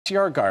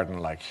your garden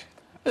like?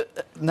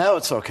 Now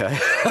it's okay.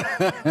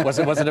 Was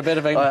it a bit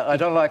of a... I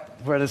don't like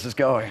where this is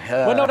going.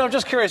 Well, no, I'm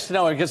just curious to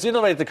know, because you know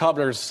about the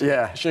cobbler's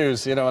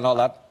shoes, you know, and all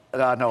that.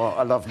 No,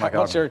 I love my garden.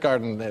 What's your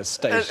garden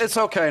state? It's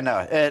okay now.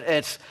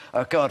 It's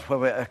oh God.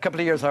 A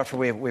couple of years after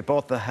we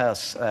bought the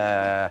house,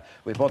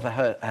 we bought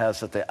the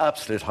house at the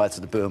absolute heights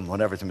of the boom when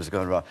everything was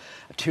going wrong.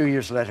 2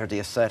 years later, the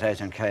estate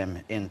agent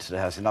came into the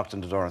house. He knocked on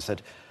the door and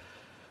said,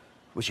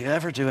 "Would you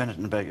ever do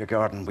anything about your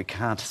garden? We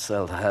can't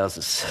sell the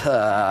houses."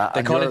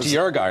 They call into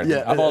your garden,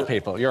 of all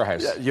people, your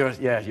house.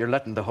 You're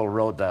letting the whole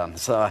road down.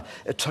 So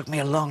it took me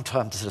a long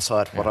time to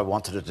decide what I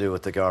wanted to do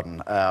with the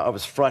garden. I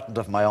was frightened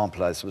of my own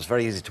place. It was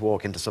very easy to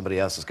walk into somebody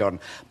else's garden.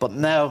 But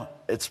now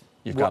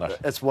You've got it.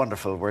 It's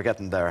wonderful. We're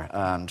getting there.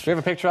 And do we have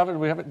a picture of it?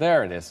 We have it.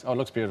 There it is. Oh, it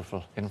looks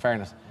beautiful, in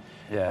fairness.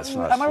 Yeah, it's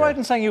nice. Am I right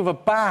in saying you have a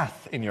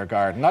bath in your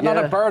garden? Not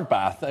a bird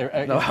bath,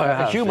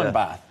 a human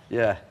bath.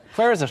 Yeah.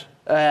 Where is it?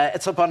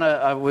 It's up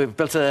on we've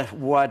built a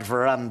wide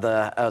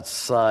veranda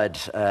outside,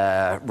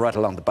 right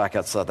along the back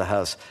outside the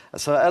house.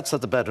 So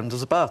outside the bedroom,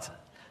 there's a bath.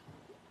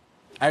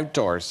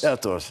 Outdoors?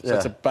 Outdoors, So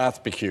it's a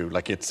barbecue,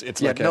 like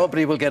it's like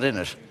nobody will get in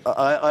it.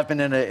 I've been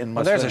in it in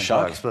my swimming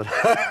togs. But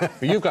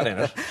you've got in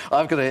it.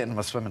 I've got it in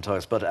my swimming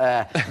togs. But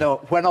no,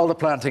 when all the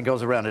planting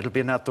goes around, it'll be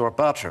an outdoor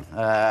bathroom.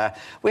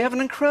 We have an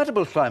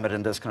incredible climate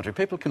in this country.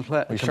 People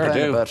complain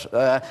about...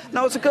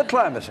 no, it's a good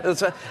climate.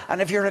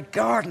 And if you're a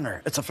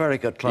gardener, it's a very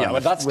good climate. Yeah,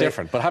 well, that's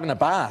different. But having a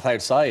bath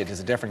outside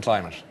is a different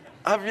climate.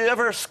 Have you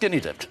ever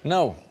skinny dipped?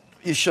 No.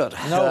 You should.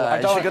 No, I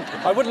don't.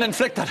 I wouldn't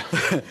inflict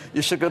that.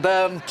 You should go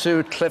down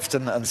to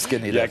Clifton and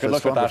skinny dip. Yeah, good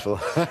luck with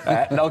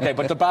that. OK,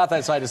 but the bath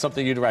outside is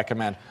something you'd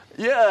recommend?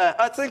 Yeah,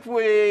 I think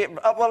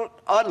well,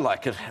 I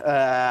like it.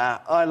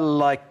 I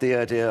like the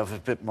idea of a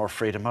bit more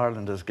freedom.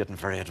 Ireland is getting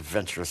very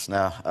adventurous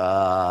now.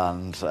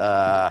 And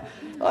I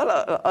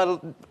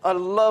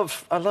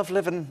love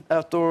living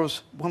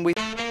outdoors when we...